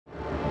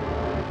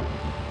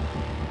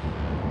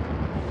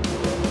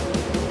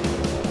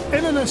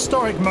an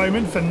historic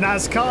moment for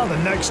NASCAR,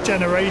 the next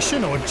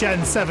generation or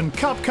Gen 7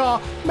 Cup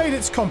car made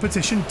its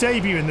competition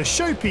debut in the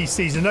showpiece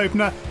season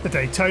opener, the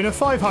Daytona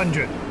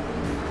 500.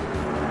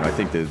 I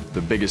think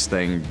the biggest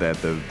thing that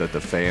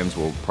the fans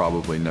will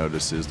probably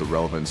notice is the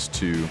relevance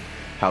to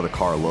how the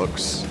car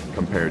looks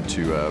compared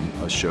to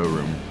a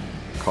showroom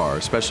car.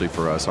 Especially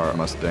for us, our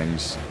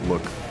Mustangs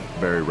look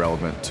very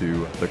relevant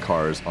to the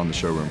cars on the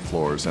showroom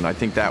floors. And I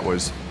think that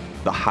was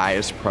the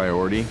highest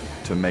priority,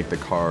 to make the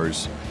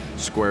cars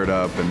squared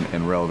up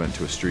and relevant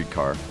to a street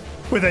car.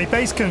 With a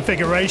base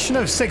configuration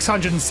of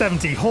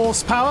 670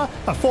 horsepower,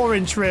 a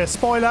 4-inch rear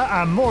spoiler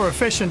and more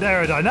efficient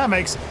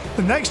aerodynamics,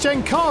 the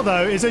next-gen car,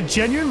 though, is a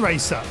genuine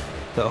racer.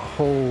 The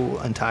whole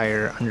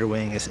entire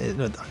underwing,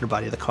 the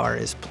underbody of the car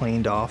is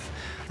planed off.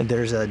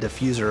 There's a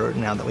diffuser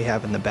now that we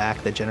have in the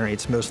back that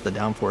generates most of the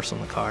downforce on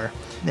the car.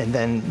 And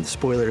then the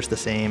spoiler's the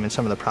same and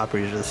some of the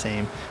properties are the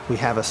same. We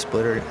have a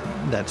splitter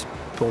that's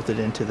bolted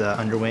into the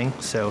underwing,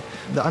 so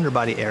the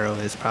underbody aero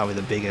is probably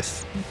the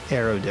biggest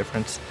aero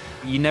difference.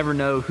 You never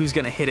know who's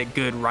going to hit it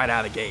good right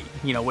out of the gate.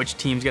 You know, which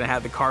team's going to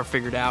have the car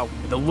figured out.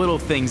 The little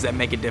things that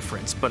make a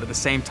difference, but at the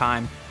same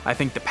time, I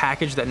think the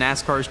package that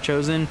NASCAR has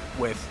chosen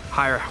with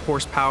higher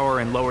horsepower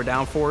and lower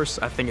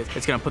downforce, I think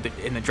it's going to put it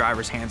in the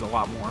driver's hands a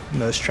lot more.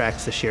 Most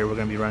tracks this year we're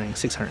going to be running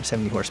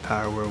 670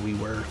 horsepower where we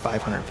were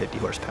 550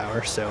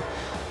 horsepower, so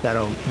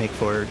that'll make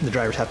for the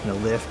drivers having to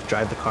lift,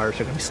 drive the cars.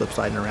 They're going to be slip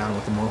sliding around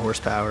with the more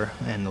horsepower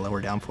and the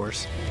lower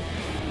downforce.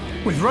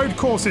 With road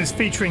courses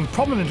featuring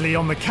prominently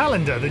on the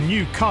calendar, the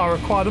new car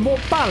required a more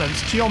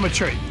balanced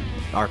geometry.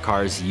 Our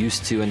cars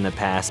used to, in the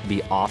past,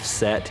 be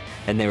offset,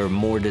 and they were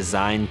more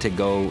designed to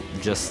go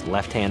just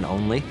left-hand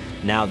only.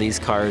 Now these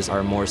cars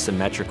are more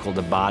symmetrical.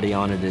 The body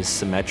on it is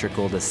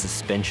symmetrical, the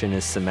suspension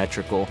is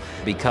symmetrical.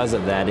 Because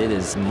of that, it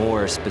is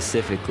more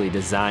specifically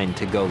designed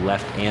to go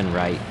left and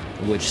right,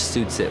 which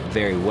suits it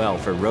very well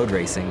for road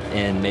racing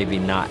and maybe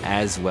not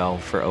as well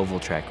for oval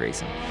track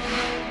racing.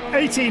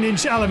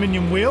 18-inch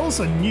aluminium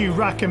wheels and new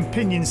rack and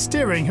pinion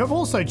steering have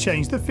also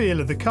changed the feel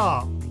of the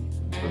car.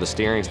 The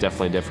steering's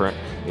definitely different.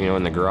 You know,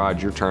 in the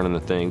garage, you're turning the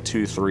thing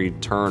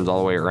 2-3 turns all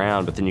the way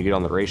around, but then you get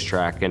on the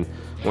racetrack, and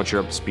once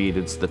you're up to speed,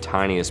 it's the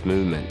tiniest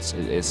movements.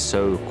 It's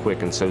so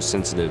quick and so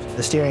sensitive.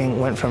 The steering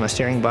went from a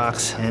steering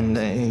box and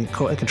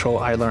a control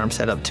idler arm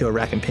setup to a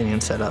rack and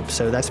pinion setup,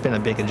 so that's been a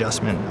big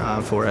adjustment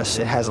for us.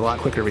 It has a lot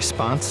quicker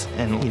response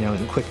and, you know,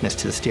 the quickness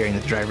to the steering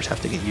that the drivers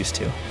have to get used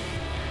to.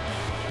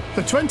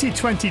 The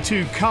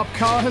 2022 Cup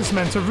car has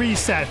meant a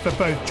reset for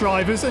both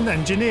drivers and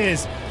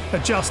engineers,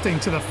 adjusting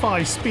to the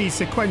 5-speed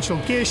sequential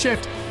gear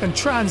shift and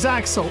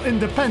transaxle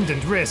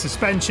independent rear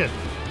suspension.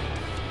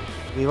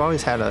 We've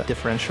always had a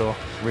differential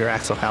rear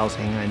axle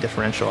housing and a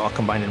differential all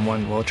combined in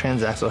one. Well,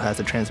 transaxle has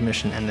the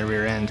transmission and the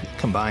rear end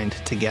combined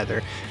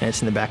together, and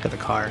it's in the back of the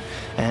car.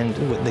 And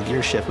with the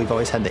gear shift, we've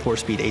always had the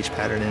 4-speed H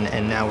pattern,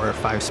 and now we're a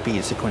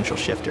 5-speed sequential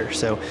shifter.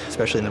 So,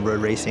 especially in the road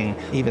racing,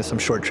 even some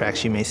short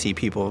tracks, you may see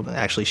people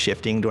actually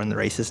shifting during the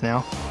races now.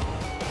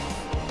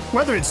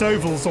 Whether it's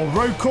ovals or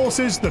road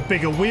courses, the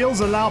bigger wheels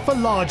allow for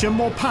larger,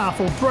 more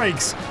powerful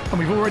brakes, and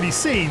we've already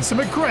seen some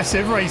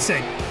aggressive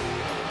racing.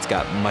 It's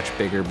got much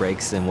bigger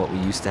brakes than what we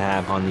used to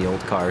have on the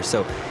old car,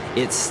 so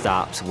it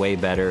stops way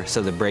better,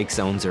 so the brake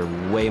zones are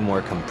way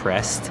more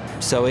compressed.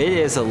 So it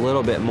is a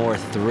little bit more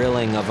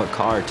thrilling of a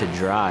car to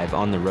drive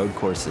on the road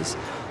courses.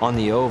 On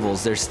the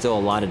ovals, there's still a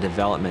lot of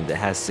development that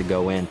has to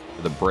go in.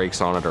 The brakes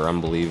on it are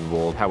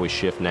unbelievable. How we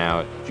shift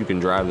now, you can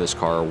drive this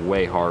car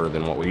way harder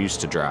than what we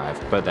used to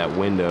drive. But that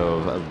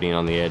window of being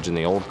on the edge in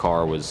the old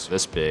car was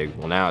this big.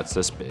 Well, now it's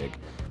this big.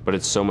 But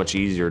it's so much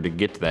easier to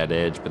get to that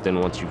edge, but then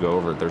once you go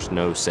over it, there's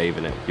no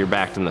saving it. You're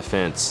backed in the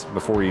fence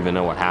before you even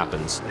know what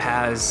happens. It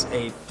has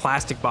a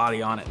plastic body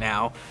on it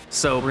now,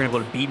 so we're able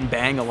to beat and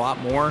bang a lot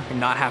more and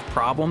not have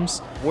problems.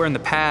 Where in the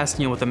past,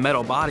 you know, with a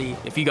metal body,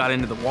 if you got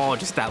into the wall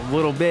just that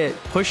little bit,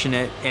 pushing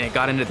it, and it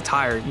got into the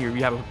tire, you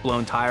have a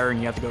blown tire and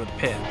you have to go to the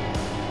pit.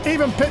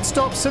 Even pit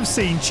stops have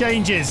seen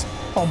changes.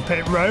 On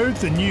pit road,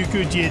 the new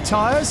Goodyear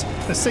tyres,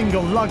 the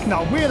single lug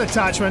nut wheel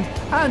attachment,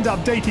 and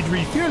updated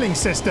refueling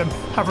system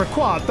have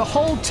required the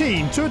whole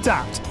team to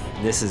adapt.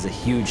 This is a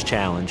huge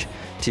challenge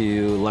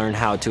to learn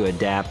how to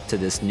adapt to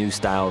this new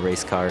style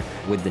race car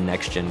with the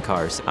next-gen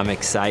cars. I'm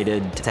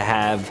excited to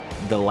have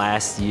the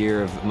last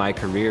year of my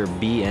career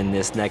be in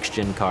this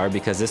next-gen car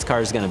because this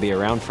car is going to be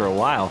around for a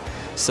while.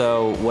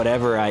 So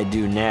whatever I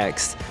do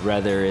next,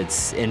 whether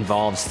it's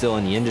involved still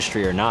in the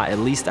industry or not, at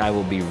least I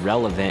will be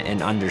relevant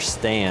and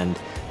understand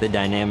the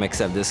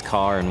dynamics of this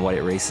car and what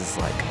it races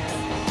like.